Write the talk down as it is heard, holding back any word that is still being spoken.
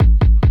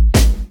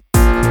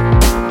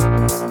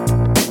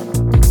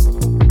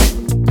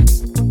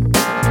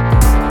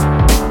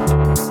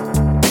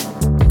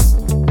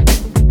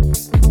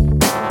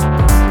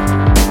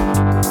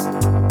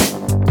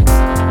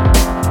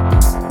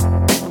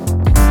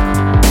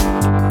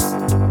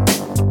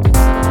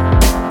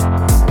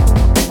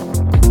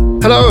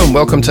Hello and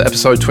welcome to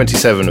episode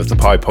 27 of the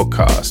Pi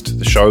Podcast,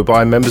 the show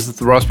by members of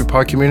the Raspberry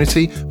Pi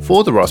community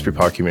for the Raspberry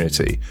Pi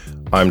community.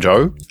 I'm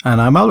Joe.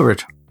 And I'm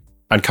Ulrich.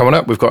 And coming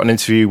up, we've got an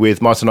interview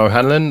with Martin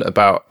O'Hanlon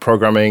about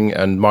programming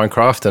and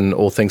Minecraft and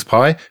all things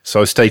Pi,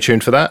 so stay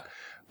tuned for that.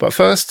 But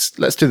first,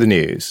 let's do the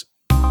news.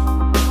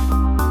 And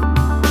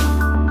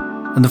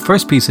the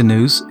first piece of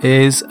news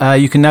is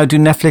you can now do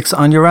Netflix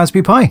on your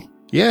Raspberry Pi.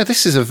 Yeah,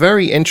 this is a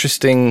very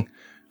interesting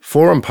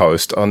forum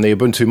post on the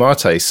Ubuntu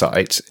Mate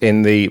site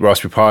in the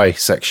Raspberry Pi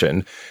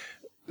section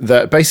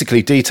that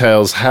basically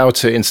details how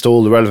to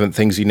install the relevant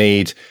things you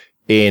need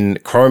in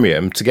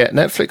Chromium to get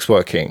Netflix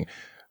working.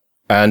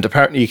 And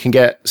apparently you can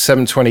get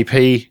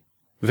 720p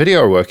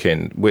video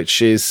working,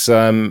 which is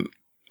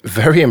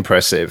very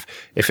impressive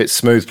if it's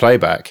smooth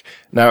playback.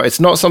 Now, it's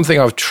not something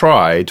I've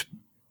tried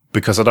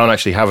because I don't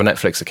actually have a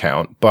Netflix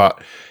account, but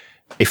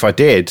if I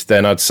did,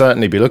 then I'd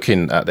certainly be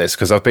looking at this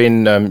because I've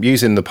been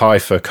using the Pi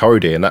for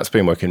Kodi and that's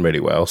been working really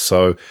well.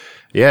 So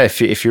yeah, if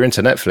you're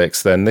into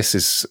Netflix, then this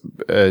is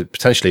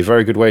potentially a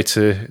very good way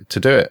to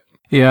do it.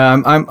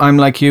 Yeah, I'm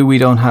like you. We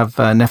don't have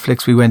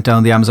Netflix. We went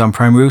down the Amazon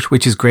Prime route,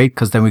 which is great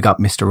because then we got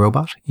Mr.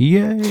 Robot.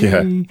 Yay!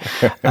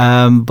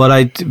 Yeah.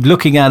 But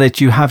looking at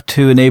it, you have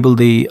to enable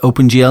the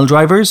OpenGL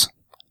drivers.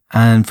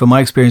 And from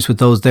my experience with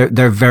those,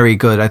 they're very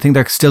good. I think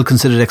they're still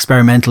considered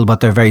experimental, but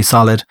they're very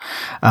solid.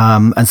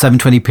 And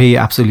 720p,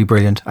 absolutely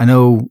brilliant. I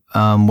know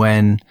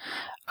when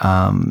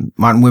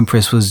Martin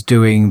Wimpress was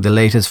doing the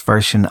latest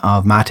version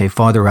of Mate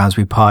for the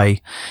Raspberry Pi,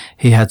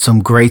 he had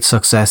some great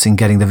success in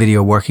getting the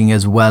video working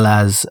as well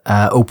as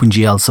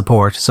OpenGL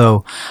support.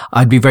 So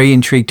I'd be very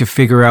intrigued to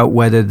figure out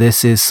whether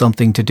this is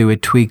something to do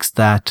with tweaks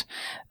that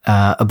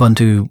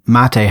Ubuntu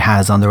Mate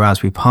has on the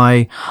Raspberry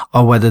Pi,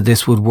 or whether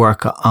this would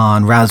work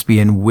on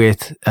Raspbian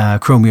with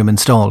Chromium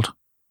installed.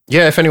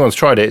 Yeah, if anyone's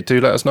tried it,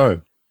 do let us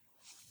know.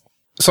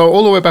 So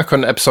all the way back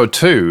on episode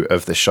 2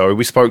 of the show,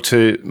 we spoke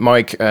to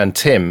Mike and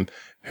Tim,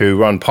 who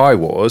run Pi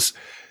Wars,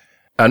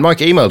 and Mike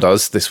emailed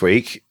us this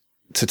week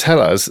to tell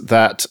us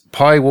that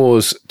Pi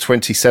Wars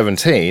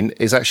 2017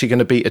 is actually going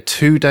to be a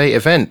 2-day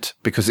event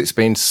because it's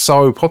been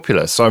so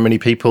popular. So many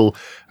people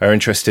are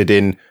interested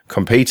in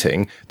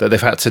competing that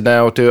they've had to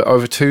now do it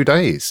over 2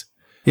 days.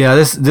 Yeah,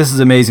 this is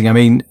amazing. I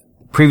mean,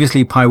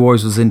 previously Pi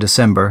Wars was in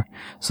December,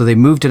 so they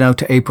moved it out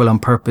to April on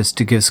purpose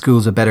to give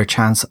schools a better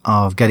chance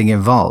of getting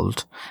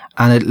involved.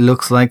 And it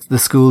looks like the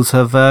schools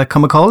have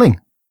come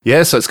a-calling.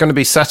 Yeah, so it's going to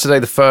be Saturday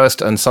the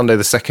 1st and Sunday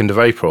the 2nd of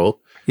April.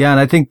 Yeah,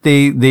 and I think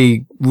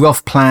the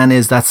rough plan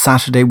is that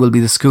Saturday will be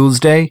the school's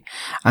day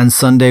and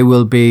Sunday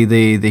will be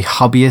the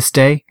hobbyist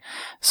day.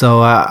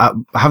 So I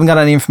haven't got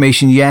any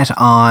information yet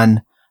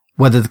on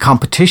whether the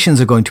competitions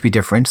are going to be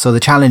different, so the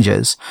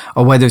challenges,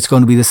 or whether it's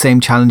going to be the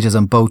same challenges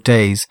on both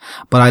days.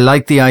 But I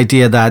like the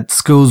idea that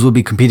schools will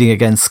be competing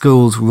against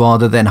schools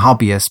rather than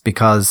hobbyists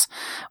because,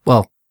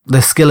 well,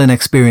 the skill and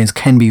experience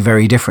can be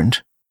very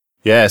different.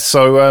 Yeah,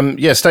 so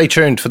stay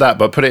tuned for that,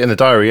 but put it in the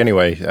diary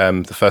anyway,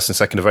 the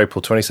 1st and 2nd of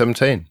April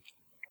 2017.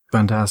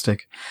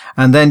 Fantastic.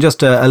 And then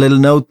just a little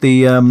note,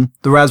 the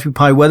Raspberry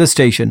Pi weather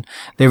station,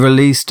 they've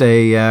released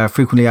a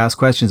frequently asked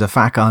questions, a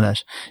FAQ on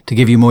it, to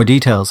give you more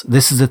details.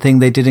 This is a thing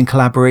they did in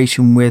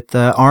collaboration with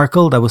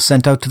Oracle that was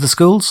sent out to the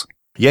schools.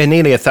 Yeah,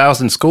 nearly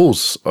 1,000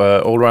 schools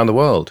all around the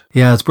world.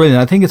 Yeah, it's brilliant.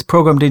 I think it's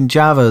programmed in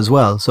Java as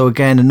well. So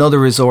again, another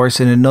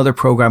resource in another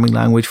programming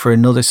language for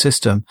another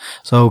system.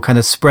 So kind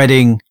of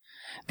spreading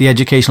the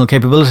educational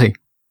capability.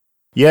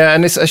 Yeah,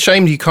 and it's a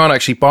shame you can't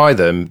actually buy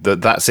them,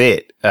 that's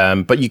it.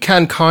 But you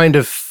can kind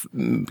of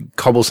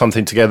cobble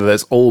something together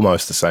that's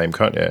almost the same,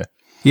 can't you?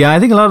 Yeah, I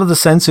think a lot of the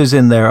sensors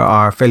in there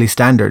are fairly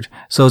standard.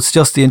 So it's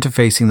just the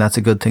interfacing that's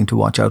a good thing to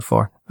watch out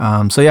for.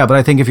 But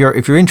I think if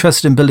you're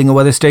interested in building a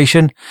weather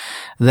station,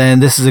 then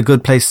this is a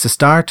good place to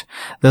start.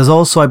 There's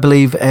also, I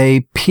believe,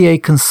 a PA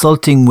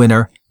consulting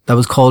winner that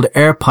was called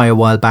AirPi a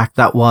while back.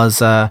 That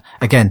was,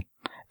 again,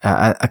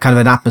 a kind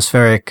of an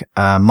atmospheric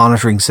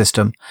monitoring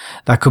system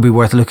that could be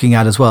worth looking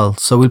at as well.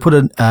 So we'll put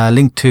a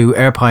link to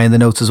AirPi in the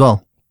notes as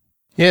well.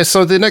 Yeah,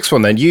 so the next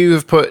one then, you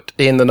have put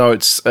in the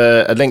notes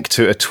a link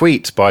to a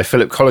tweet by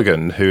Philip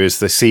Colligan, who is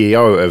the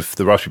CEO of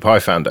the Raspberry Pi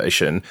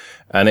Foundation,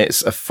 and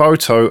it's a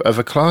photo of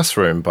a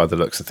classroom by the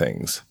looks of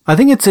things. I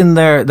think it's in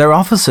their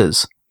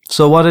offices.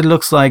 So what it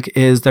looks like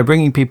is they're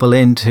bringing people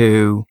in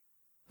to,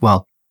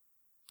 well,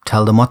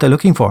 tell them what they're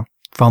looking for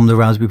from the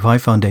Raspberry Pi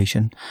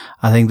Foundation.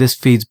 I think this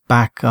feeds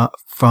back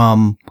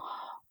from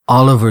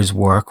Oliver's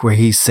work where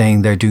he's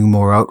saying they're doing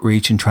more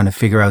outreach and trying to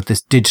figure out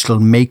this digital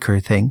maker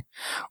thing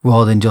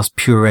rather than just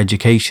pure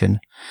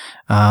education.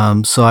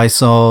 So I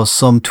saw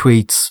some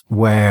tweets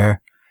where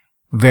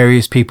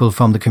various people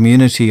from the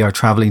community are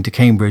traveling to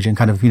Cambridge and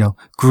kind of,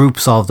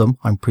 groups of them,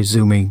 I'm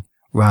presuming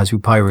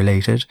Raspberry Pi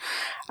related.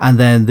 And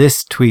then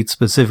this tweet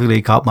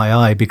specifically caught my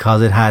eye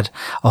because it had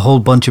a whole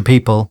bunch of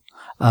people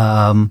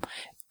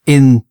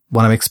in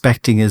what I'm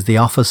expecting is the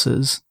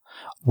offices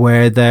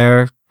where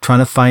they're trying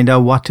to find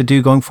out what to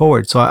do going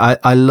forward. So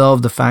I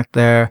love the fact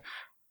they're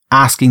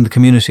asking the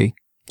community.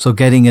 So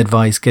getting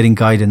advice, getting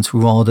guidance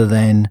rather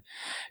than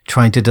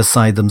trying to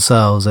decide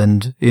themselves.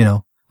 And,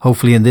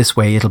 hopefully in this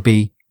way it'll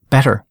be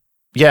better.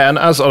 Yeah, and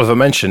as Oliver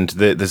mentioned,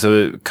 there's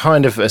a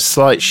kind of a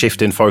slight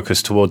shift in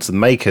focus towards the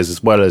makers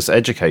as well as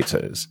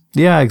educators.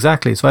 Yeah,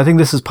 exactly. So I think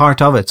this is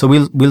part of it. So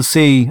we'll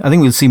see. I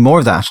think we'll see more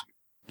of that.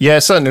 Yeah,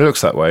 it certainly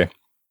looks that way.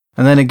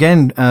 And then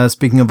again,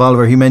 speaking of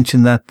Oliver, he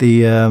mentioned that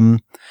they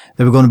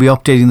were going to be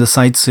updating the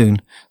site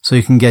soon, so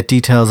you can get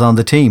details on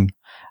the team.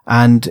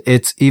 And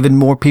it's even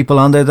more people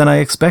on there than I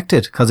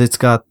expected, because it's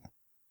got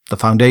the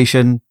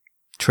foundation,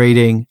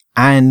 trading,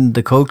 and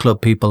the Code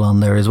Club people on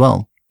there as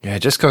well. Yeah,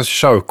 it just goes to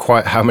show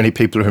quite how many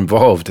people are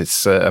involved.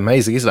 It's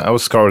amazing, isn't it? I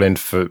was scrolling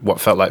for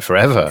what felt like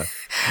forever.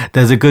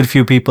 There's a good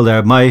few people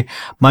there. My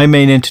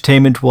main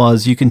entertainment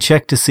was you can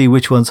check to see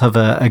which ones have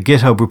a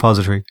GitHub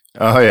repository.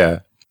 Oh, yeah.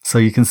 So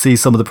you can see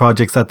some of the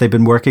projects that they've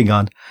been working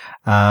on.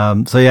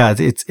 So yeah,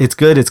 it's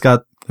good. It's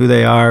got who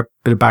they are,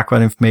 bit of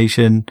background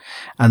information,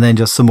 and then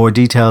just some more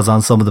details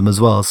on some of them as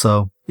well.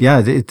 So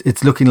yeah,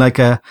 it's looking like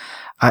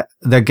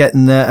they're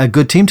getting a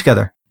good team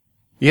together.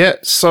 Yeah,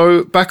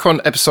 so back on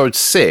episode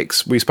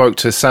 6, we spoke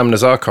to Sam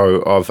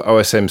Nazarko of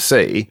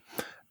OSMC,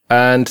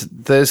 and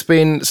there's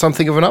been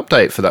something of an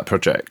update for that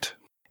project.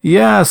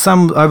 Yeah,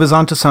 I was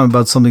on to Sam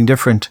about something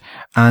different,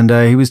 and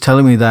he was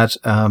telling me that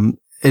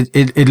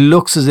it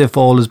looks as if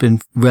all has been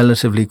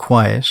relatively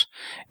quiet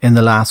in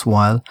the last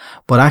while,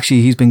 but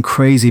actually he's been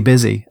crazy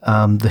busy.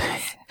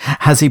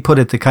 As he put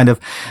it,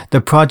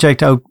 the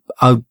project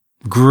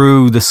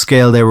outgrew the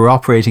scale they were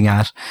operating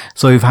at,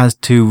 so we've had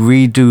to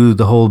redo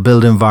the whole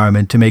build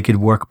environment to make it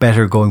work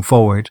better going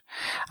forward.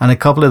 And a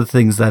couple of the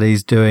things that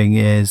he's doing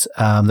is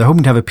they're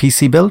hoping to have a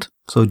PC build,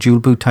 so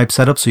dual boot type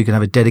setup, so you can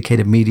have a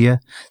dedicated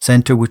media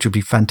center, which would be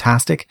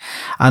fantastic.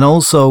 And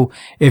also,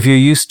 if you're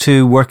used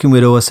to working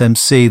with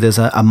OSMC, there's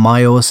a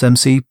My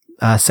OSMC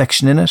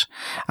section in it.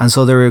 And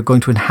so they're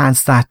going to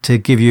enhance that to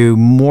give you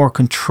more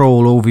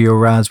control over your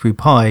Raspberry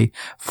Pi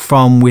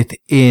from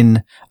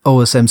within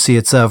OSMC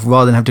itself,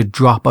 rather than have to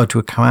drop out to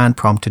a command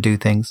prompt to do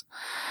things.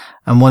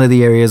 And one of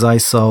the areas I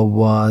saw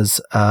was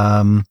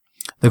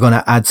they're going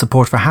to add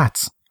support for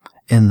hats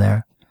in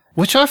there.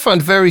 Which I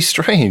find very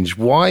strange.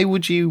 Why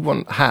would you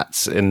want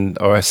hats in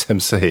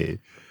OSMC?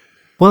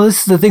 Well, this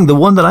is the thing. The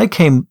one that I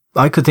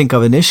could think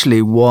of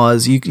initially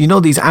was, you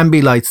know, these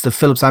ambilights, the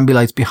Philips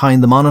ambilights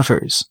behind the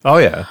monitors. Oh,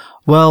 yeah.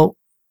 Well,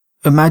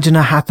 imagine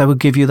a hat that would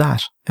give you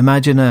that.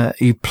 Imagine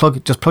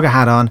just plug a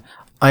hat on.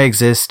 I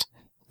exist.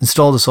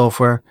 Install the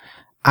software.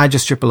 Add your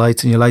strip of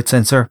lights and your light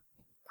sensor.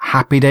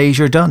 Happy days,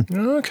 you're done.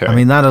 Okay. I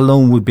mean, that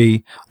alone would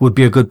be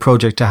a good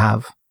project to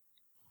have.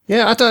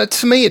 Yeah,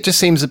 to me, it just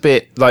seems a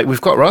bit like we've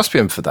got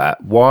Raspbian for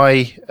that.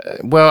 Why?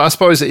 Well, I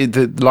suppose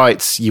the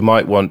lights you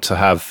might want to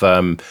have,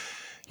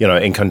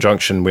 in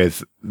conjunction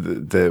with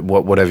the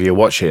whatever you're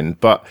watching.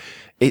 But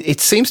it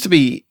seems to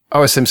be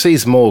OSMC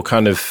is more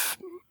kind of,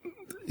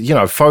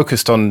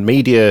 focused on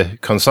media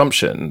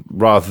consumption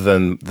rather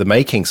than the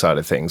making side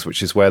of things,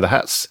 which is where the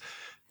hats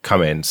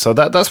come in. So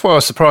that's why I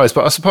was surprised.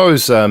 But I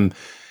suppose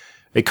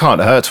it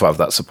can't hurt to have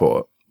that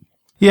support.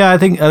 Yeah, I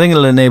think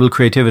it'll enable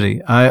creativity.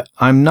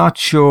 I'm not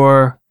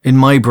sure in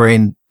my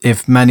brain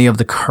if many of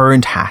the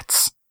current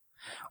hats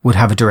would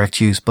have a direct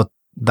use, but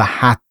the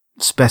hat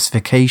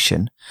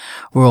specification,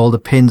 where all the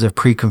pins are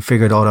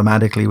pre-configured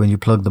automatically when you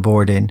plug the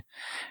board in,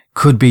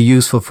 could be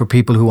useful for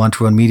people who want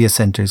to run media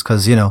centers.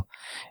 Because,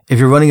 if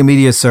you're running a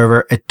media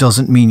server, it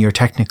doesn't mean you're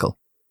technical.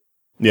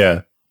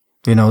 Yeah.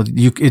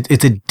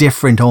 It's a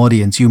different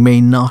audience. You may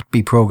not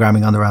be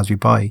programming on the Raspberry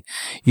Pi.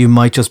 You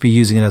might just be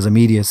using it as a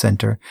media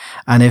center.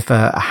 And if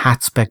a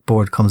hat spec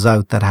board comes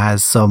out that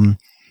has some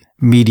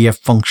media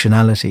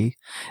functionality,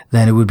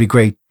 then it would be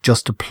great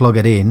just to plug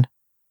it in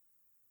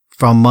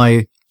from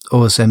my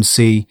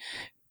OSMC,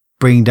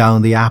 bring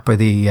down the app or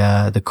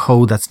the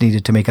code that's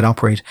needed to make it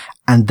operate,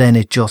 and then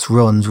it just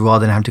runs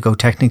rather than having to go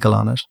technical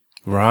on it.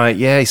 Right.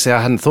 Yeah. You see,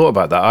 I hadn't thought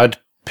about that. I'd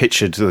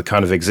pictured the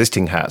kind of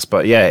existing hats,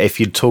 but yeah, if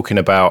you're talking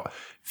about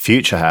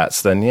future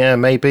hats, then yeah,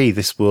 maybe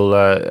this will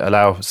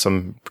allow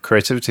some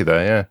creativity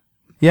there. Yeah.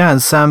 Yeah,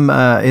 and Sam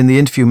in the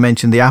interview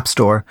mentioned the App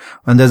Store,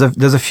 and there's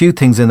a few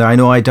things in there. I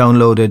know I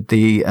downloaded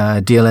the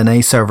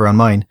DLNA server on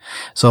mine,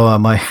 so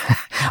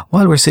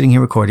while we're sitting here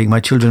recording,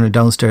 my children are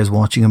downstairs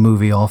watching a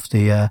movie off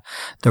the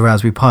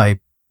Raspberry Pi,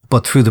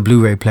 but through the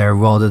Blu-ray player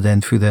rather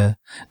than through the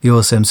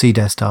OSMC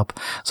desktop.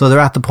 So they're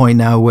at the point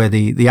now where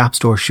the App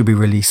Store should be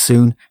released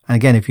soon. And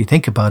again, if you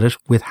think about it,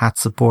 with hat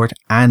support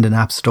and an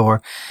App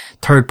Store,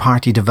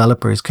 third-party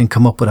developers can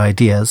come up with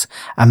ideas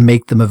and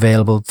make them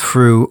available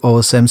through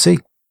OSMC.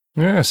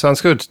 Yeah,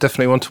 sounds good.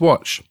 Definitely one to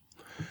watch.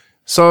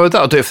 So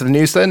that'll do it for the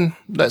news then.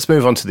 Let's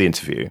move on to the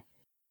interview.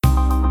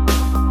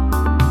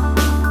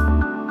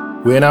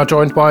 We are now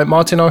joined by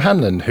Martin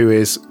O'Hanlon, who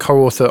is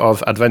co-author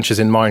of Adventures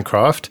in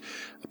Minecraft,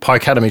 a Pi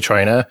Academy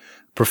trainer,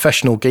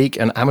 professional geek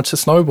and amateur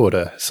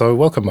snowboarder. So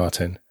welcome,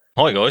 Martin.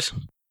 Hi, guys.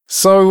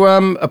 So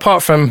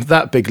apart from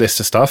that big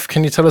list of stuff,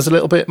 can you tell us a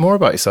little bit more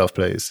about yourself,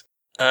 please?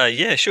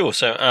 Yeah, sure.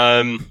 So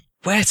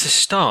where to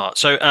start?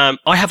 So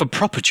I have a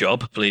proper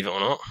job, believe it or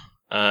not.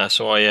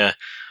 So I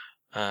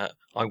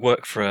I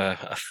work for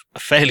a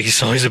fairly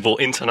sizable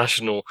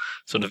international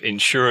sort of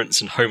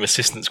insurance and home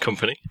assistance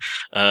company,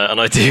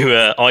 and I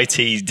do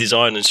IT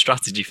design and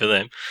strategy for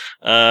them.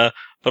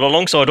 But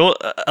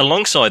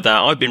alongside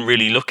that, I've been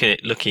really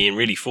lucky and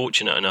really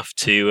fortunate enough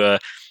to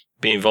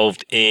be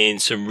involved in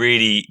some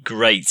really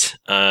great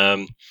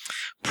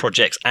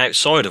projects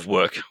outside of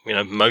work.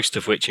 Most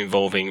of which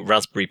involving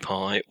Raspberry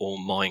Pi or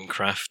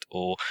Minecraft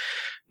or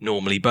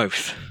normally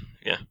both.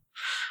 Yeah.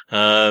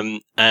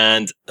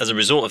 And as a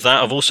result of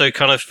that, I've also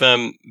kind of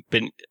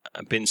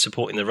been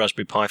supporting the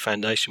Raspberry Pi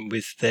Foundation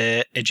with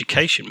their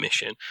education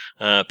mission,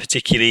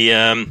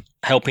 particularly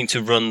helping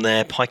to run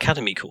their Pi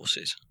Academy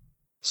courses.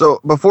 So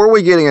before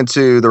we get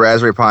into the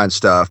Raspberry Pi and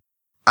stuff,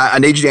 I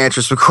need you to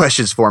answer some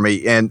questions for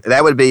me. And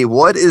that would be,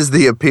 what is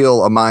the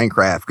appeal of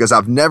Minecraft? Because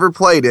I've never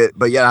played it,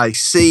 but yet I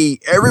see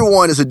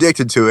everyone is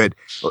addicted to it.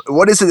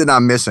 What is it that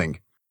I'm missing?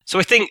 So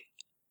I think,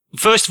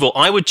 first of all,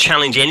 I would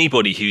challenge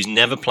anybody who's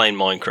never played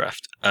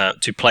Minecraft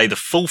to play the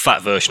full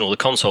fat version or the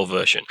console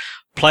version.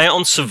 Play it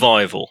on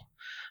survival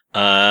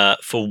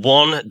for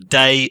 1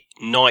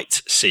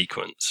 day-night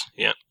sequence,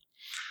 yeah,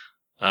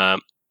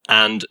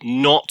 and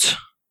not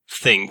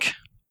think,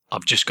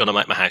 I've just got to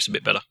make my house a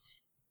bit better.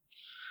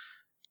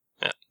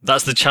 Yeah,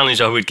 that's the challenge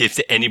I would give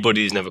to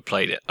anybody who's never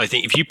played it. I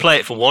think if you play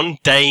it for 1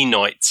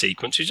 day-night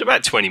sequence, which is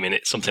about 20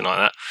 minutes, something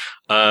like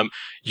that,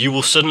 you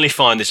will suddenly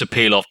find this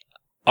appeal of,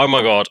 oh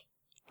my God,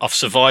 I've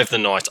survived the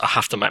night, I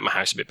have to make my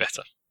house a bit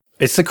better.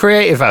 It's the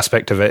creative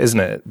aspect of it, isn't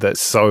it,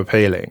 that's so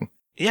appealing?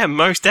 Yeah,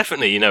 most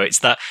definitely. It's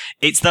that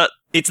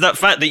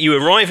fact that you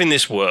arrive in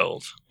this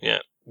world,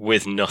 yeah,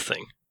 with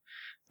nothing,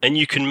 and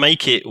you can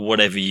make it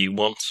whatever you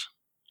want.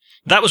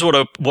 That was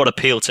what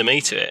appealed to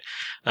me to it.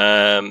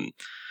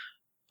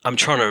 I'm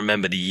trying to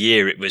remember the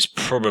year. It was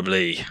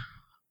probably,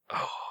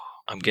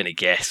 I'm going to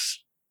guess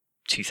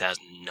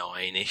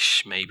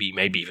 2009-ish, maybe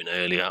even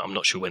earlier. I'm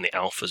not sure when the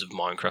alphas of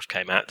Minecraft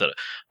came out. That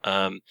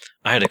I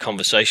had a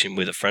conversation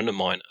with a friend of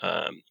mine.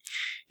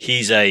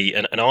 He's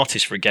an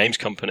artist for a games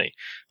company,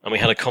 and we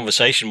had a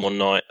conversation one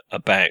night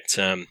about.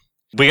 We're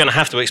going to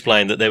have to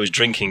explain that there was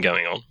drinking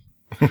going on,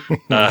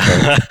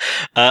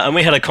 and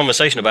we had a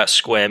conversation about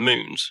square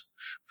moons.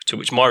 To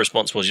which my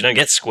response was, "You don't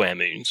get square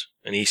moons,"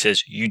 and he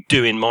says, "You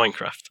do in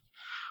Minecraft."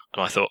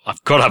 And I thought,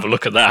 I've got to have a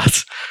look at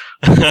that.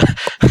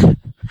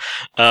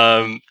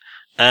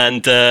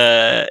 And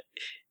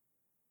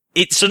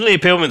it suddenly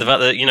appealed to me the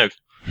fact that,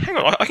 hang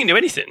on, I can do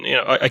anything.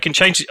 I can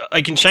change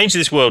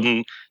this world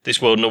in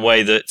a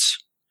way that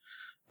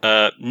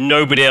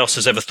nobody else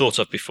has ever thought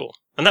of before,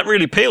 and that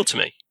really appealed to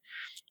me.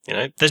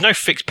 There's no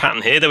fixed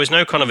pattern here. There was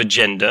no kind of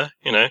agenda.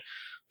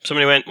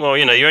 Somebody went, well,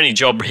 your only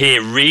job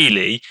here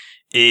really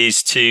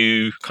is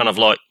to kind of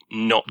like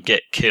not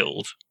get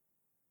killed,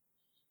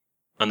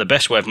 and the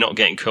best way of not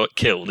getting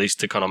killed is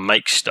to kind of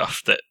make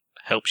stuff that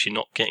helps you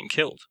not getting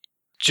killed.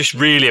 Just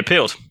really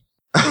appealed.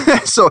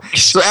 So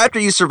after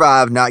you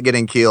survived not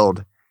getting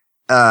killed,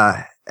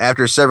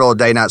 after several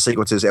day-night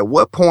sequences, at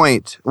what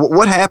point,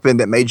 what happened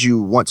that made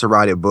you want to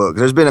write a book?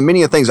 There's been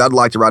many things I'd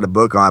like to write a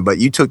book on, but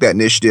you took that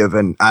initiative,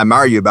 and I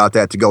admire you about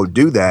that, to go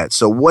do that.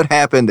 So what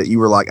happened that you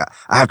were like,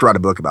 I have to write a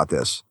book about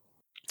this?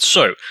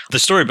 So the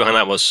story behind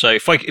that was, so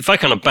if I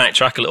kind of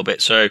backtrack a little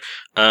bit, so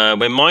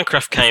when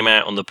Minecraft came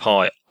out on the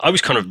Pi, I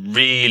was kind of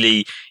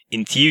really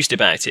enthused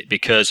about it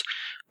because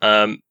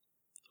one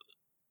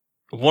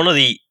of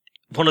the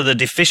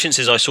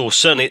deficiencies I saw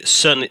certainly at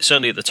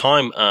the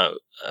time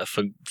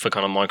for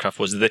kind of Minecraft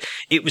was that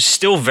it was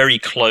still very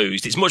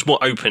closed. It's much more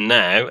open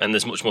now, and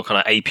there's much more kind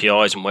of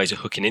APIs and ways of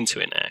hooking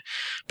into it now.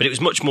 But it was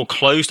much more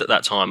closed at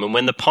that time. And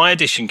when the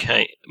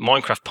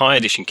Minecraft Pi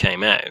Edition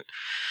came out,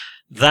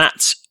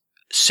 that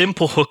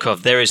simple hook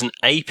of there is an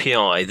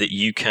API that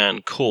you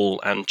can call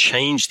and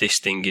change this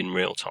thing in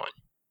real time.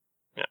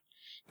 Yeah.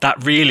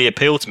 That really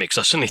appealed to me because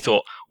I suddenly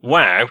thought,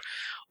 wow,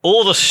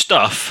 all the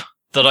stuff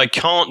that I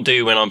can't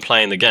do when I'm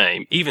playing the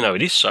game, even though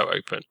it is so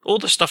open, all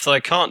the stuff that I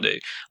can't do,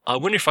 I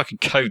wonder if I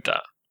could code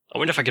that. I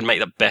wonder if I could make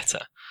that better.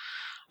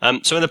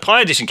 So when the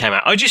Pi Edition came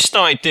out, I just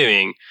started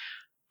doing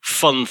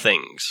fun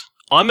things.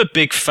 I'm a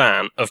big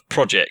fan of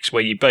projects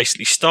where you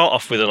basically start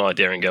off with an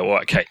idea and go,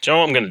 well, okay, do you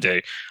know what I'm going to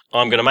do?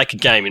 I'm going to make a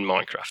game in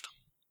Minecraft.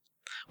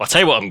 I'll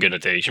tell you what I'm going to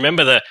do. Do you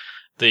remember the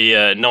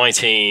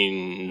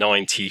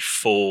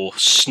 1994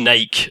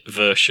 Snake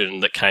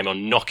version that came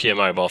on Nokia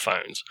mobile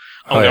phones?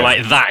 I'm going to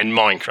make that in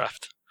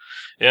Minecraft.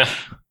 Yeah.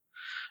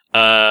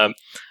 And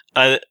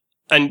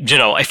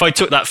if I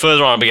took that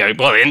further on, I'd be going,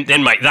 well,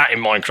 then make that in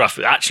Minecraft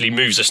that actually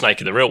moves a snake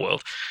in the real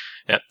world.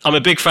 Yeah. I'm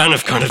a big fan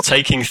of kind of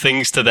taking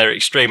things to their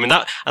extreme. And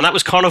that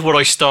was kind of what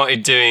I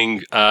started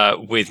doing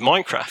with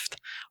Minecraft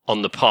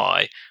on the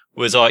Pi.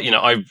 Was I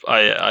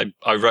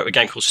wrote a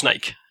game called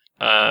Snake.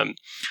 I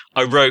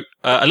wrote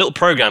a little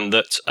program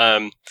that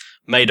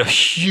made a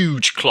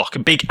huge clock, a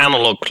big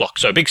analog clock,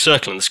 so a big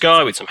circle in the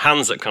sky with some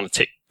hands that kind of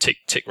tick, tick,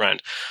 tick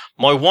round.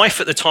 My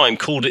wife at the time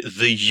called it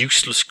the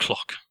useless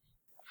clock.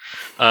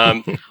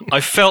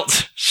 I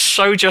felt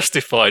so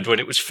justified when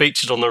it was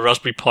featured on the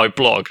Raspberry Pi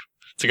blog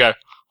to go,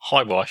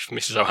 hi wife,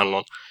 Mrs.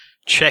 O'Hanlon,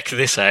 check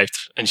this out.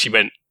 And she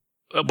went,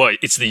 well,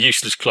 it's the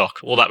useless clock.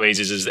 All that means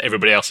is that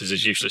everybody else is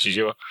as useless as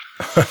you are.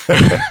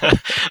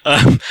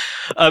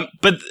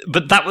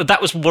 But that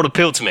was what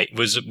appealed to me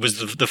was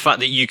the fact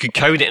that you could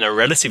code it in a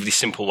relatively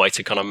simple way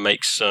to kind of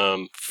make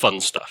some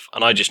fun stuff.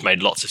 And I just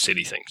made lots of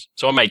silly things.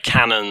 So I made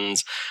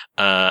cannons,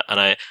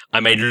 and I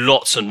made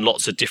lots and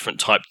lots of different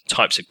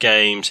types of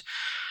games.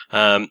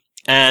 And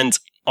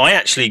I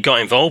actually got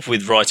involved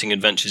with writing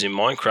adventures in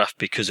Minecraft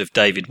because of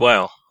David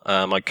Whale,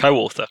 my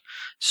co-author.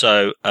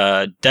 So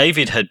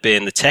David had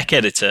been the tech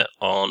editor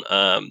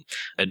on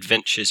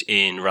Adventures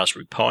in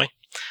Raspberry Pi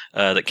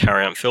that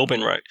Carrie-Anne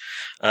Philbin wrote.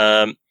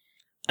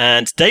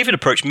 And David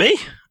approached me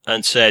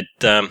and said,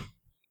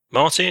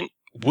 Martin,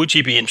 would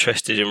you be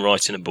interested in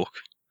writing a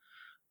book?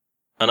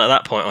 And at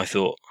that point I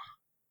thought,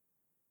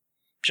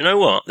 do you know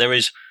what? There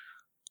is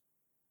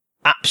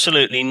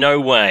absolutely no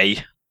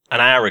way an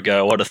hour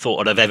ago I'd have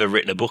thought I'd have ever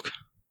written a book.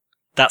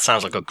 That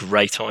sounds like a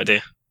great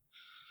idea.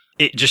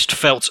 It just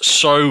felt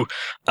so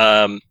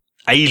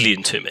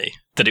alien to me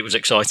that it was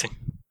exciting.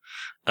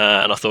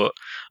 And I thought,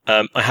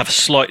 I have a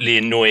slightly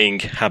annoying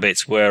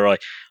habit where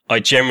I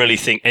generally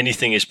think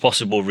anything is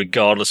possible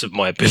regardless of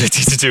my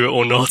ability to do it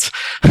or not.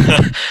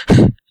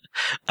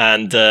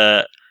 And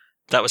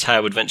that was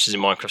how Adventures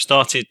in Minecraft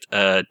started.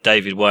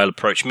 David Whale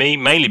approached me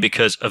mainly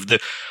because of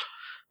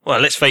well,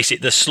 let's face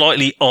it, the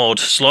slightly odd,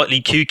 slightly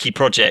kooky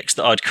projects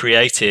that I'd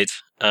created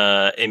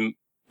in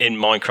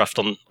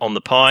Minecraft on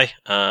the Pi,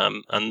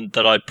 and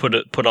that I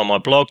put on my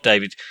blog.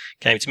 David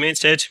came to me and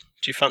said,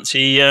 "Do you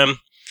fancy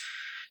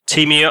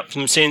teaming up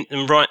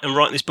and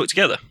writing this book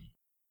together?"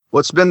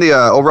 What's been the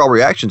overall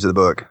reaction to the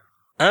book?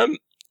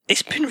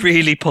 It's been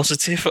really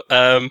positive.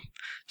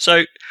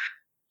 So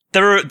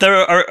there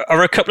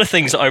are a couple of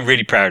things that I'm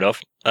really proud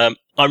of.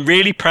 I'm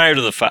really proud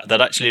of the fact that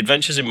actually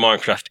Adventures in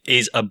Minecraft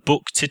is a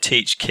book to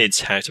teach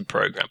kids how to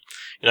program.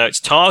 You know,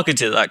 it's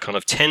targeted at that kind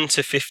of 10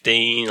 to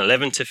 15,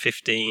 11 to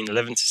 15,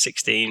 11 to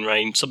 16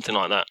 range, something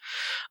like that.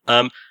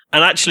 And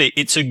actually,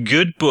 it's a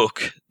good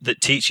book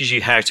that teaches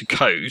you how to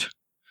code,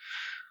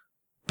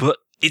 but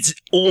it's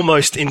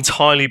almost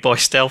entirely by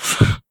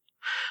stealth.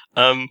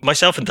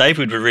 Myself and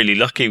David were really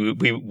lucky.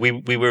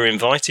 We were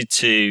invited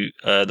to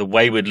the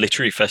Wayward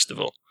Literary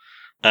Festival,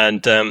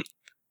 and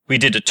we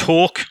did a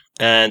talk.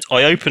 And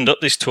I opened up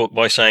this talk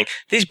by saying,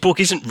 this book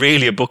isn't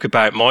really a book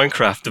about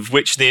Minecraft, of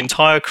which the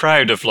entire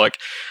crowd of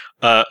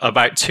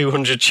about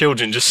 200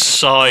 children just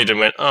sighed and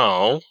went,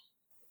 oh,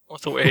 I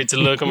thought we were here to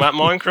learn about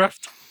Minecraft.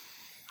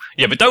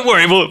 Yeah, but don't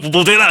worry, we'll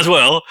do that as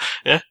well.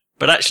 Yeah.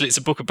 But actually, it's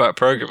a book about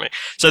programming.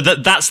 So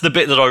that's the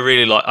bit that I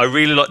really like. I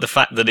really like the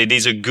fact that it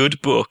is a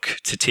good book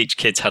to teach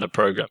kids how to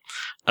program.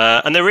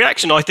 And the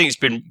reaction, I think, has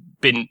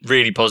been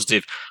really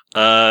positive.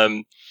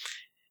 I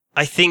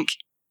think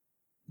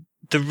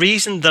the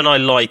reason that I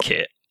like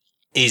it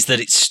is that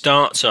it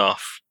starts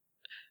off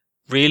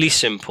really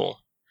simple,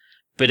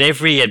 but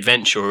every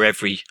adventure or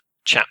every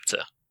chapter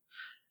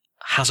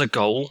has a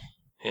goal.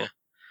 Yeah.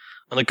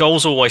 And the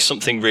goal's always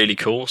something really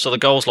cool. So the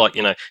goal's like,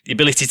 the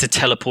ability to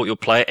teleport your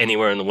player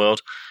anywhere in the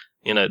world.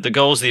 The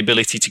goal's the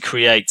ability to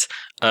create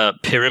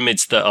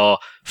pyramids that are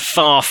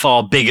far,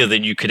 far bigger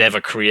than you could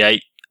ever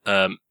create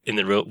in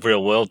the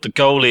real world. The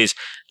goal is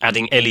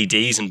adding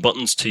LEDs and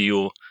buttons to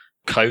your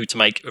code to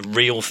make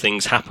real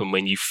things happen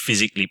when you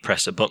physically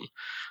press a button.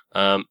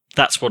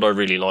 That's what I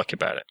really like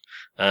about it.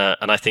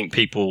 And I think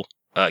people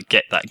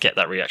get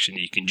that reaction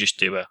that you can just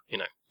do a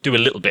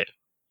little bit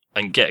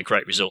and get a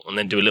great result, and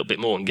then do a little bit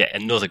more and get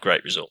another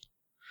great result.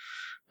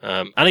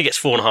 And it gets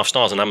 4.5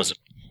 stars on Amazon.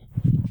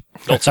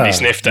 Not to be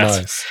sniffed at.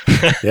 Nice.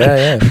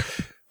 Yeah.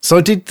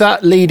 So did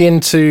that lead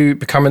into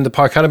becoming the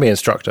Pi Academy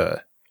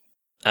instructor?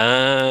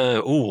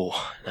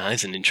 That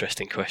is an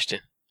interesting question.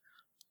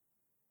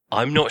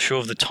 I'm not sure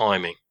of the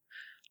timing.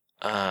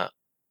 I'm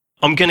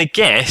going to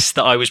guess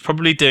that I was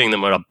probably doing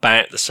them at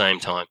about the same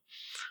time.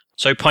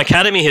 So Pi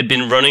Academy had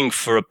been running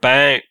for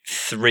about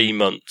 3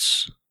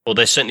 months. Or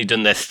they've certainly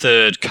done their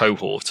 3rd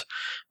cohort.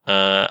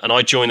 And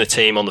I joined the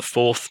team on the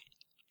 4th.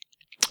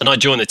 And I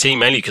joined the team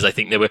mainly because I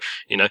think they were,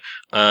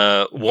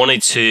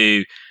 wanted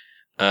to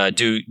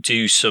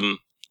do some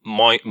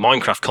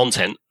Minecraft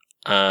content.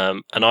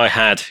 And I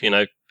had,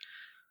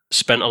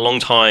 spent a long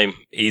time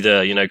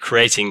either,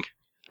 creating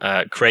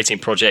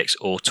projects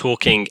or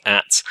talking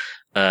at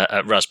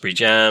Raspberry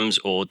Jams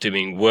or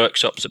doing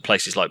workshops at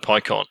places like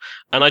PyCon.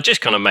 And I just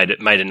kind of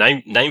made a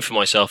name for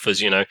myself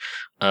as,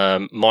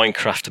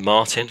 Minecraft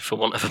Martin, for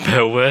want of a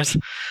better word.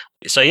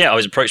 So yeah, I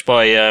was approached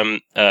by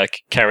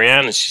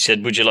Carrie-Anne, and she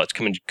said, "Would you like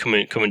to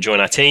come and join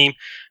our team?"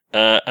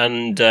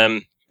 And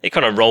it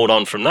kind of rolled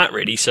on from that,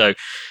 really. So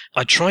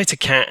I tried to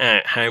count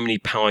out how many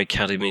Pi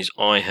Academies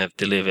I have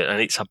delivered, and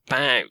it's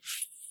about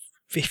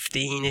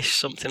 15-ish,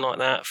 something like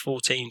that,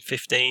 14,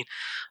 15.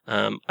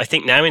 I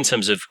think now in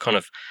terms of kind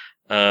of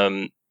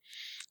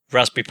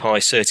Raspberry Pi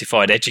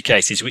certified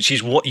educators, which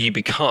is what you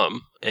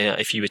become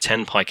if you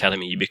attend Pi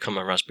Academy, you become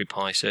a Raspberry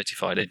Pi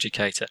certified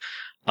educator.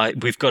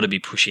 We've got to be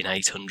pushing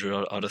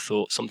 800, I'd have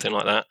thought, something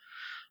like that.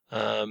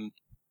 And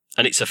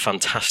it's a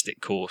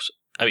fantastic course.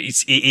 I mean,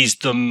 it is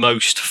the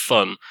most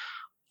fun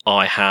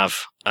I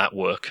have at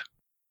work.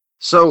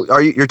 So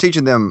you're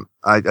teaching them,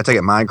 I take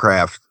it,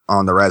 Minecraft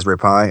on the Raspberry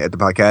Pi at the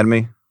Pi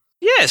Academy?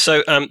 Yeah,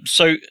 so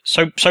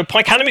Pi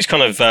Academy is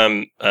kind of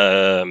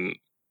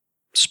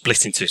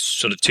split into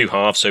sort of two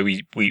halves. So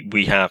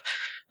we have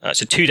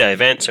it's a 2-day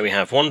event. So we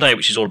have one day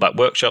which is all about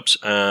workshops,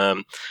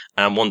 and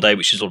one day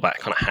which is all about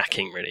kind of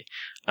hacking, really,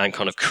 and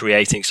kind of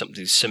creating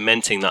something,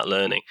 cementing that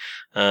learning.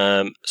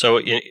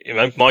 So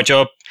my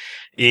job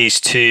is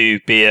to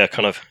be a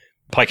kind of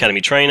Pi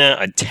Academy trainer.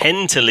 I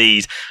tend to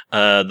lead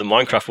the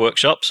Minecraft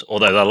workshops.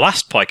 Although the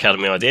last Pi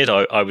Academy I did,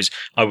 I was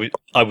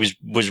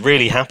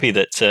really happy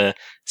that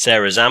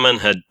Sarah Zaman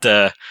had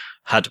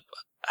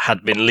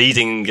been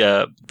leading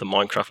the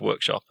Minecraft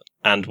workshop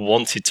and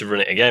wanted to run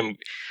it again,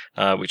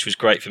 which was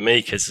great for me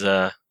because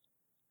I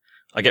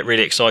get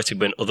really excited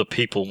when other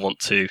people want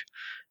to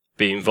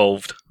be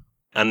involved.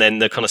 And then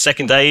the kind of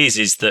second day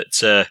is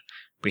that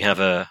we have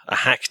a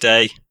hack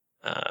day,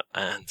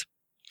 and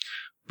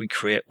we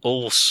create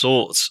all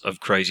sorts of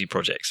crazy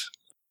projects.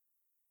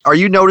 Are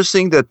you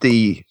noticing that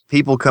the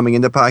people coming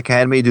into Pi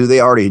Academy, do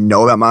they already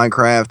know about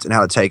Minecraft and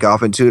how to take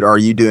off into it? Or are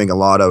you doing a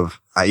lot of,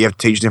 you have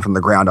to teach them from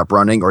the ground up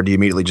running, or do you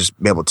immediately just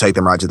be able to take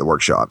them right to the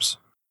workshops?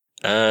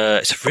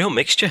 It's a real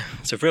mixture.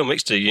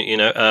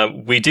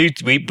 We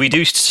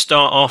do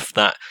start off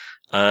that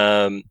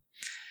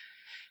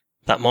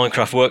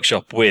Minecraft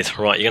workshop with,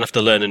 right, you're going to have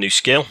to learn a new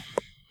skill.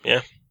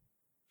 Yeah.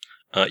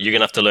 You're going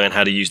to have to learn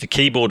how to use the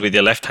keyboard with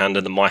your left hand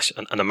and the mouse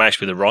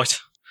with the right.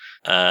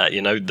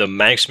 The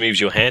mouse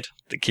moves your head.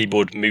 The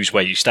keyboard moves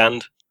where you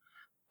stand.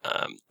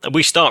 And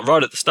we start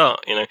right at the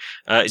start.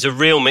 It's a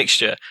real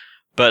mixture.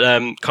 But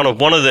kind of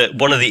one of the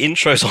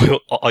intros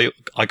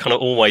I kind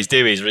of always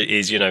do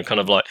is kind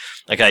of like,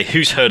 okay,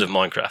 who's heard of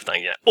Minecraft?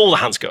 And, all the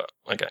hands go up.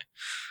 Okay,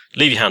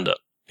 leave your hand up.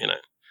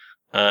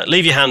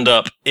 Leave your hand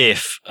up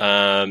if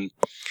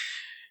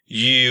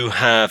you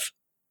have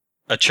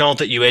a child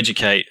that you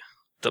educate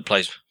that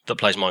plays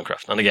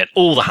Minecraft. And again,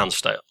 all the hands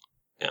stay up.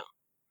 Yeah.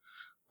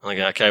 And I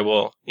go, okay,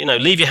 well,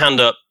 leave your hand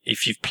up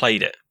if you've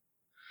played it.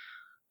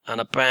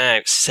 And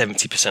about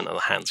 70% of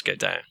the hands go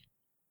down.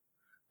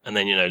 And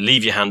then,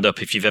 leave your hand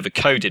up if you've ever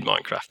coded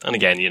Minecraft. And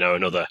again,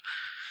 another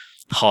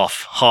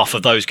half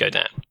of those go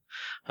down.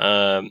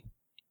 And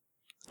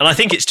I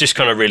think it's just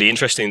kind of really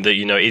interesting that,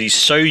 it is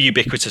so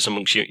ubiquitous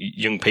amongst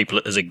young people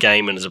as a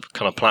game and as a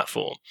kind of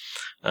platform.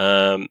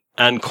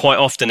 And quite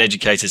often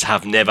educators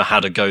have never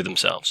had a go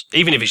themselves,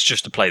 even if it's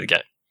just to play the game.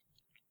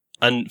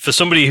 And for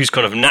somebody who's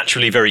kind of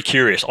naturally very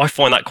curious, I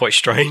find that quite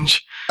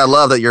strange. I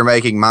love that you're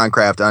making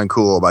Minecraft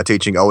uncool by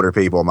teaching older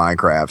people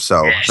Minecraft.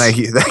 So yes.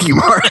 Thank you,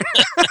 Mark.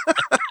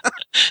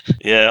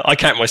 Yeah, I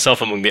count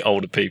myself among the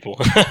older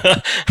people.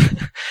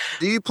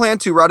 Do you plan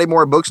to write any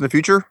more books in the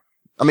future?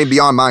 I mean,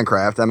 beyond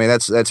Minecraft. I mean,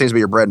 that seems to be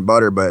your bread and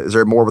butter, but is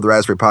there more with the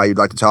Raspberry Pi you'd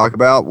like to talk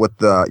about with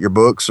your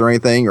books or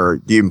anything? Or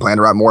do you even plan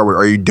to write more? Or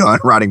are you done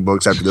writing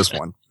books after this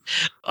one?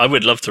 I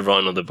would love to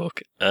write another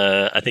book.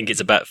 I think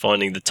it's about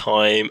finding the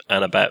time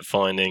and about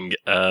finding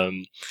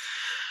the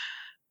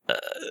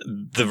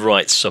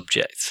right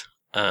subject.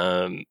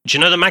 Do you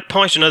know the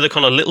Magpie? Do you know the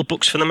kind of little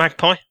books for the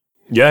Magpie?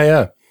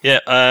 Yeah. Yeah,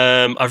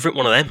 I've written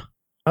one of them.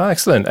 Oh,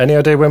 excellent. Any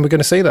idea when we're going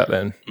to see that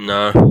then?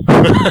 No,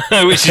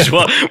 which is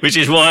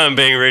why I'm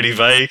being really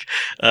vague.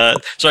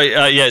 So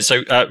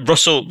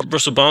Russell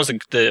Barnes,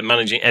 the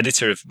managing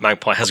editor of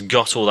Magpie, has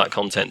got all that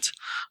content.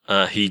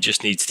 He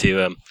just needs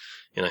to,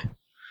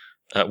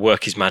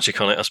 work his magic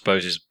on it, I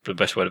suppose is the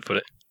best way to put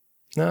it.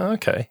 Oh,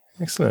 okay.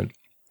 Excellent.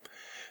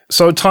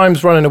 So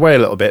time's running away a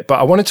little bit, but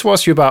I wanted to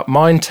ask you about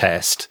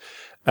Mindtest.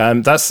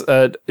 That's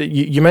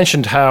you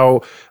mentioned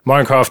how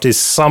Minecraft is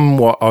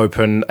somewhat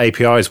open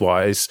APIs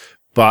wise,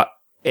 but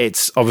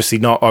it's obviously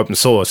not open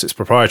source, it's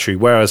proprietary,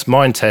 whereas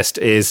Mindtest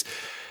is,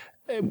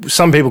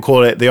 some people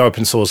call it the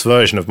open source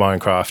version of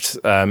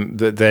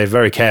Minecraft. They're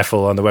very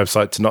careful on the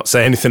website to not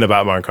say anything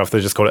about Minecraft. They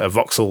just call it a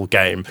voxel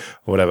game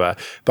or whatever.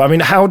 But I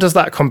mean, how does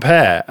that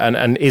compare?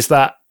 And has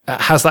that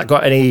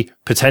got any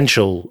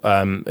potential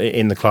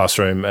in the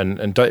classroom?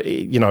 And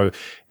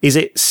is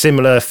it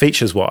similar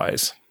features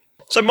wise?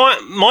 So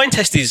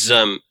Mindtest is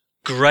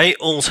great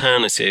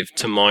alternative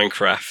to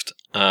Minecraft.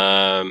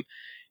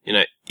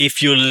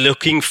 If you're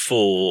looking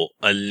for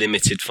a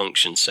limited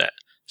function set.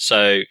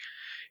 So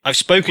I've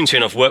spoken to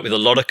and I've worked with a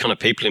lot of kind of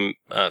people in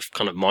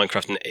kind of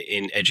Minecraft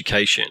in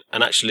education,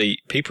 and actually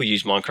people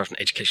use Minecraft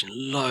in education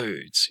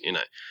loads,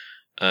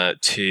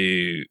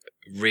 to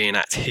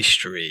reenact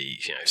history,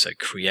 so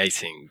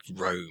creating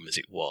Rome as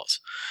it was,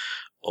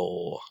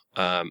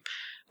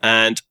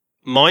 and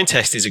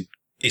Mindtest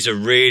is a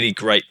really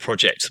great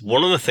project.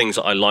 One of the things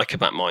that I like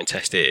about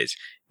Mindtest is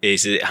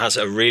that it has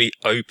a really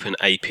open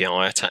API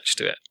attached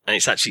to it, and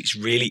it's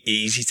really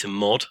easy to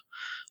mod.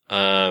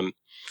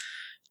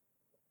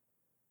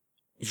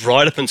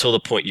 Right up until the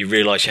point you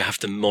realize you have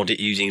to mod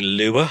it using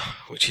Lua,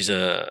 which is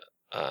the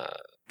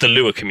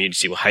Lua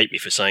community will hate me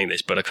for saying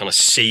this, but a kind of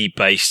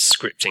C-based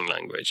scripting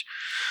language.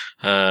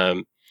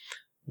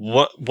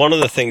 One of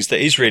the things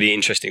that is really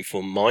interesting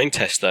for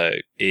Mindtest though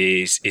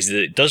is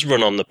that it does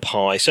run on the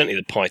Pi, certainly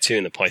the Pi 2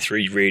 and the Pi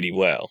 3 really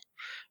well.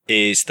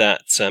 is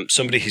that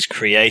somebody has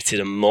created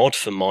a mod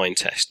for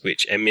Minetest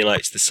which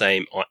emulates the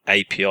same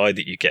API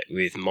that you get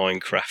with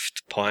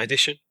Minecraft Pi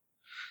Edition.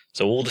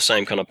 So all the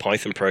same kind of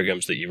Python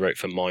programs that you wrote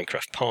for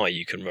Minecraft Pi,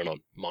 you can run on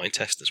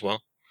Minetest as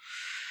well.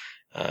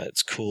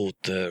 It's called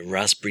the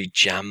Raspberry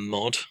Jam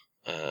mod.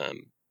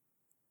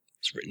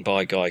 It's written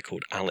by a guy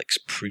called Alex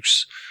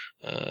Pruce.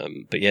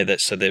 But yeah,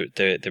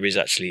 there is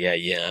actually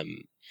a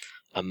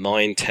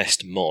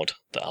Minetest mod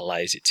that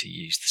allows it to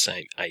use the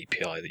same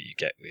API that you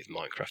get with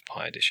Minecraft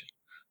Pi Edition.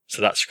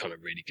 So that's kind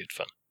of really good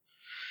fun.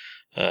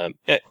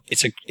 Yeah,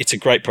 it's a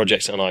great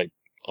project, and I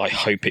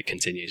hope it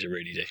continues. I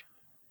really do.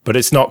 But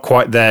it's not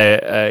quite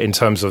there in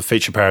terms of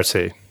feature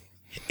parity.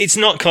 It's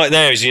not quite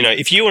there, as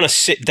if you want to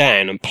sit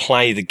down and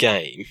play the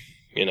game,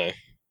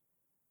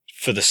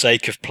 for the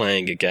sake of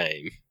playing a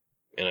game,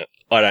 I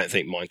don't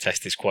think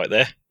Minetest is quite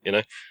there.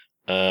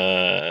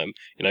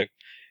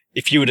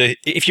 If you were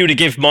to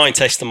give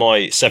Minetest to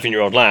my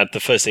 7-year-old lad,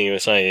 the first thing he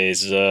would say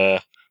is,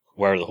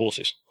 "Where are the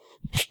horses?"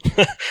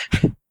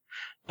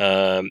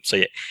 So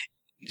yeah,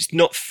 it's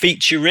not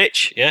feature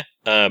rich,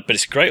 but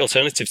it's a great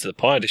alternative to the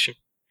Pi Edition.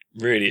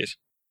 Really is.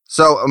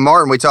 So,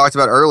 Martin, we talked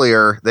about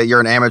earlier that you're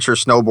an amateur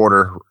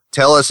snowboarder.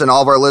 Tell us and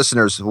all of our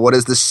listeners, what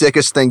is the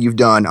sickest thing you've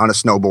done on a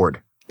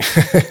snowboard? Do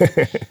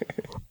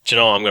you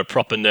know what? I'm going to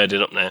proper nerd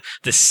it up now.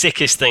 The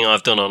sickest thing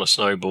I've done on a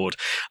snowboard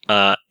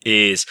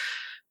is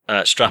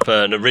strap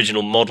an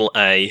original Model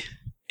A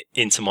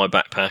into my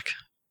backpack,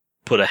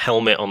 put a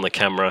helmet on the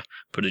camera,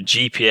 put a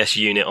GPS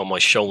unit on my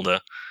shoulder,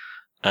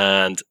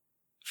 and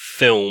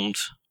filmed,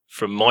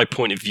 from my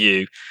point of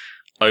view,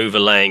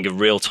 overlaying a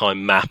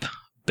real-time map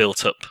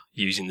built up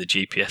using the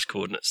GPS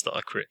coordinates that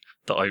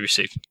I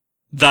received.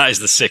 That is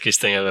the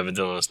sickest thing I've ever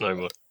done on a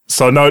snowboard.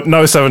 So no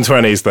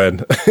 720s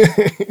then.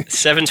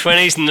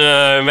 720s?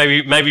 No,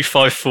 maybe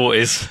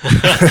 540s.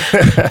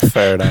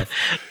 Fair enough.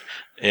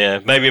 Yeah,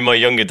 maybe in my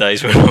younger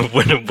days when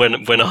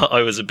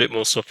I was a bit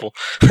more supple.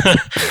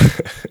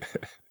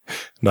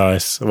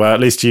 Nice. Well, at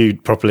least you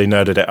properly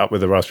nerded it up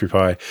with the Raspberry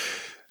Pi.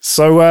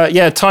 So,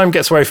 time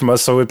gets away from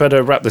us, so we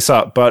better wrap this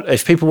up. But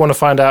if people want to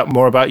find out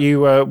more about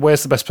you,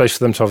 where's the best place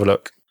for them to have a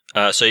look?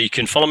 So you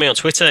can follow me on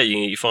Twitter.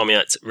 You find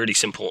me really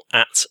simple,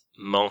 at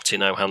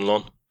Martin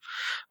O'Hanlon.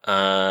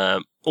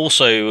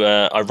 Also,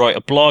 I write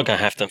a blog I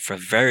have done for a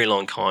very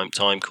long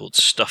time called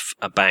Stuff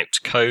About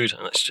Code,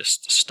 and that's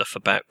just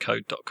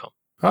stuffaboutcode.com.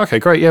 Okay,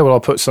 great. Yeah, well, I'll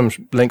put some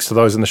links to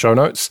those in the show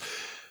notes.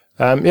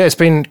 It's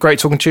been great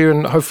talking to you,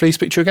 and hopefully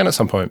speak to you again at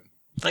some point.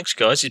 Thanks,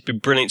 guys. It's been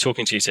brilliant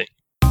talking to you too.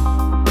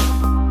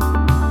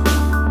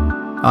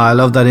 I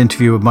love that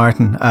interview with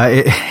Martin.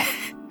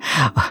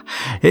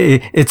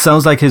 It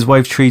sounds like his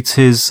wife treats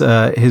his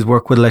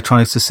work with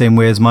electronics the same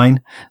way as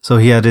mine. So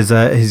he had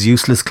his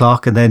useless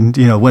clock, and then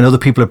when other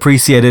people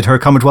appreciated, her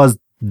comment was,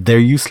 "They're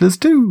useless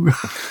too."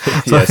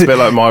 So yeah, it's a bit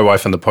like my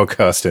wife and the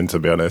podcasting, to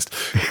be honest.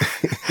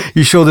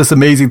 You show this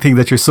amazing thing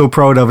that you're so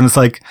proud of, and it's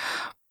like,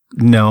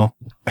 no.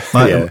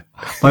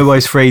 My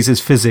wife's phrase is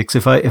physics.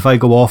 If I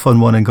go off on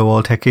one and go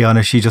all techie on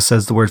her, she just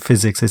says the word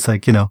physics. It's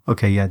like,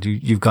 okay, yeah,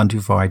 you've gone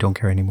too far. I don't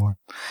care anymore.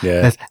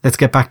 Yeah. Let's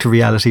get back to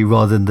reality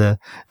rather than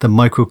the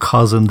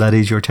microcosm that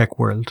is your tech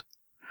world.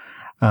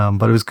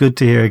 But it was good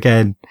to hear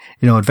again,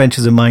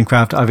 Adventures in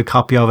Minecraft. I have a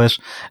copy of it.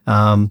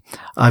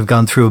 I've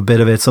gone through a bit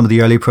of it, some of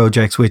the early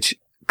projects, which,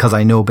 because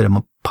I know a bit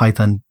of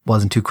Python,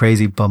 wasn't too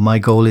crazy, but my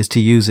goal is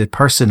to use it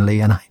personally,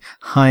 and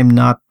I'm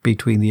not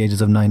between the ages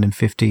of 9 and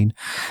 15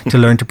 to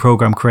learn to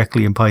program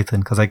correctly in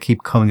Python, because I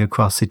keep coming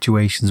across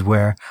situations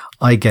where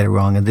I get it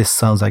wrong, and this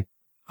sounds like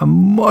a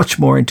much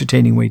more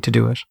entertaining way to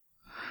do it.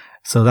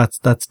 So that's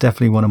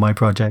definitely one of my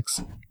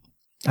projects.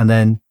 And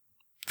then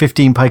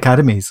 15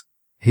 Pycademies.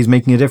 He's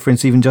making a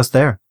difference even just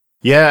there.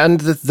 Yeah, and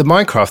the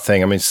Minecraft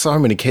thing, I mean, so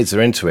many kids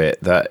are into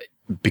it that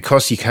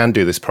because you can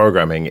do this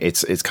programming,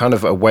 it's kind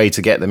of a way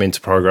to get them into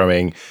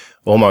programming,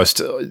 almost,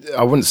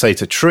 I wouldn't say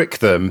to trick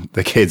them,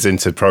 the kids,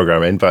 into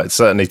programming, but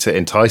certainly to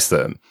entice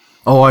them.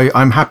 Oh,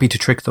 I'm happy to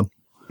trick them.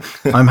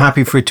 I'm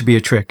happy for it to be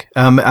a trick.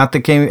 At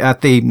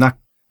the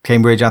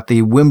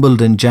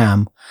Wimbledon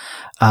Jam,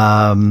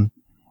 Hannah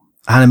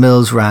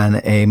Mills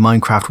ran a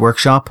Minecraft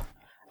workshop,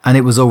 and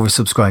it was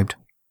oversubscribed.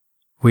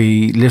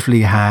 We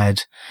literally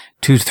had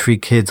 2 to 3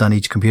 kids on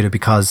each computer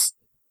because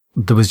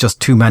there was just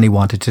too many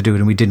wanted to do it,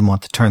 and we didn't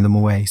want to turn them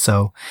away.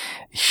 So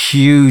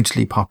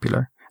hugely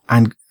popular,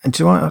 and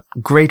do you know what?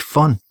 Great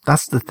fun.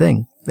 That's the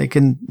thing. They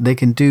can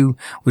do,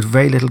 with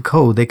very little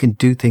code, they can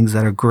do things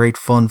that are great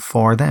fun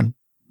for them.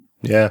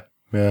 Yeah.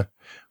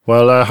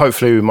 Well,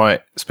 hopefully we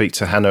might speak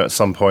to Hannah at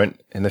some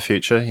point in the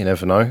future. You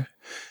never know.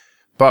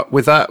 But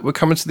with that, we're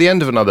coming to the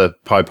end of another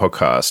Pi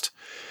podcast.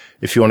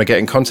 If you want to get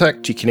in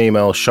contact, you can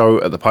email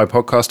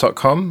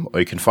show@thepipodcast.com, or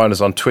you can find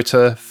us on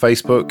Twitter,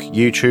 Facebook,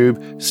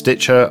 YouTube,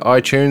 Stitcher,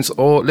 iTunes,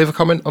 or leave a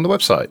comment on the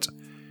website.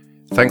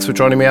 Thanks for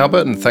joining me,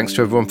 Albert, and thanks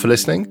to everyone for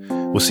listening.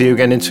 We'll see you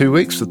again in 2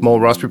 weeks with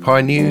more Raspberry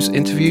Pi news,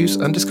 interviews,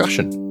 and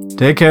discussion.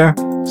 Take care.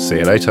 See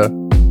you later.